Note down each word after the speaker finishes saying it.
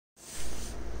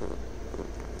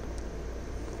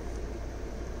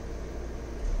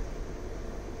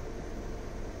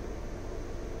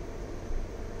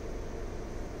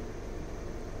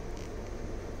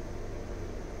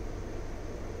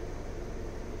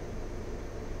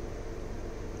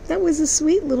That was a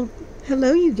sweet little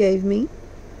hello you gave me.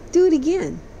 Do it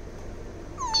again.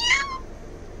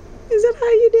 Is that how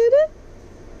you did it?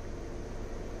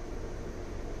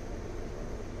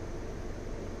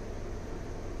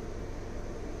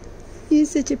 You're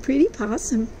such a pretty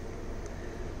possum.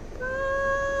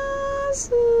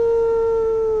 Possum.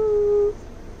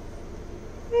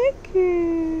 Hey,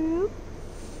 girl.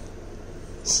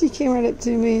 She came right up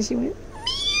to me and she went,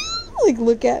 like,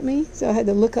 look at me. So I had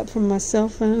to look up from my cell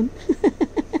phone.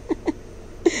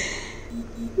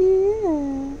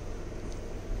 Yeah.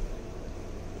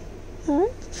 Hi,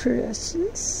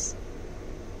 precious.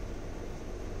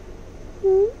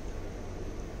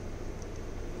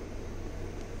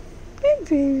 Hey,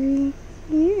 baby.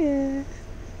 Yeah.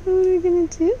 What are we gonna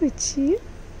do with you?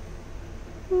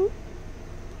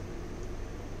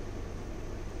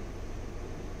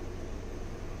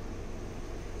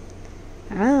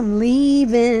 I'm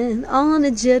leaving on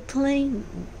a jet plane.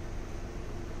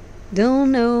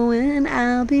 Don't know when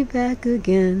I'll be back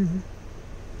again.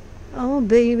 Oh,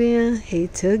 baby, I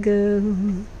hate to go.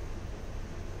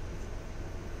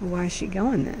 Why is she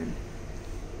going then?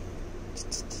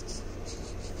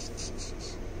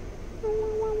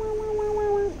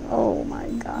 Oh my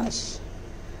gosh.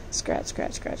 Scratch,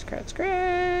 scratch, scratch, scratch,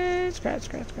 scratch, scratch,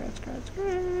 scratch, scratch, scratch,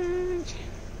 scratch.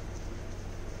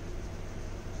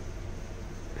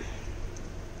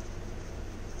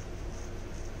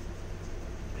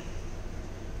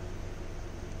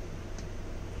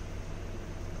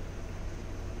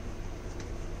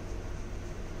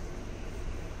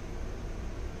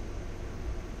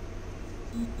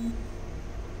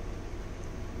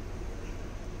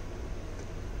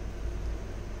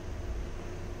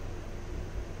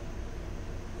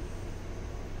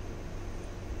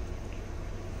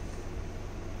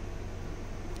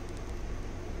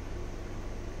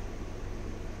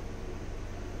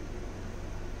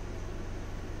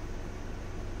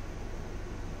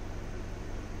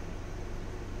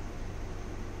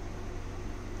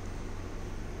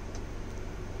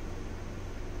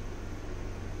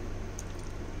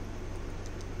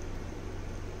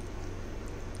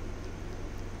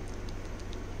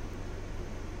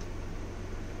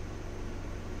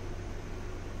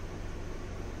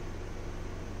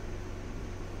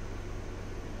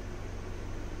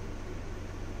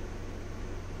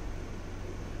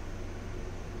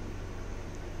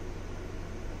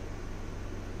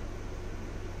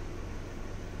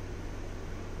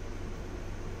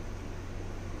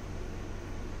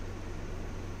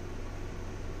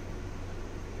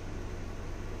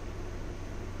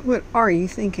 What are you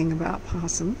thinking about,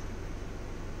 Possum?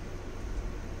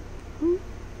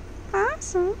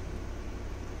 Possum?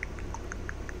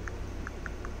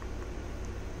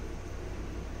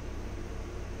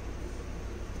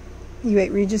 You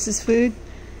ate Regis's food?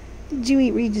 Did you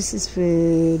eat Regis's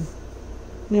food?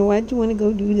 Now why'd you want to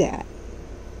go do that?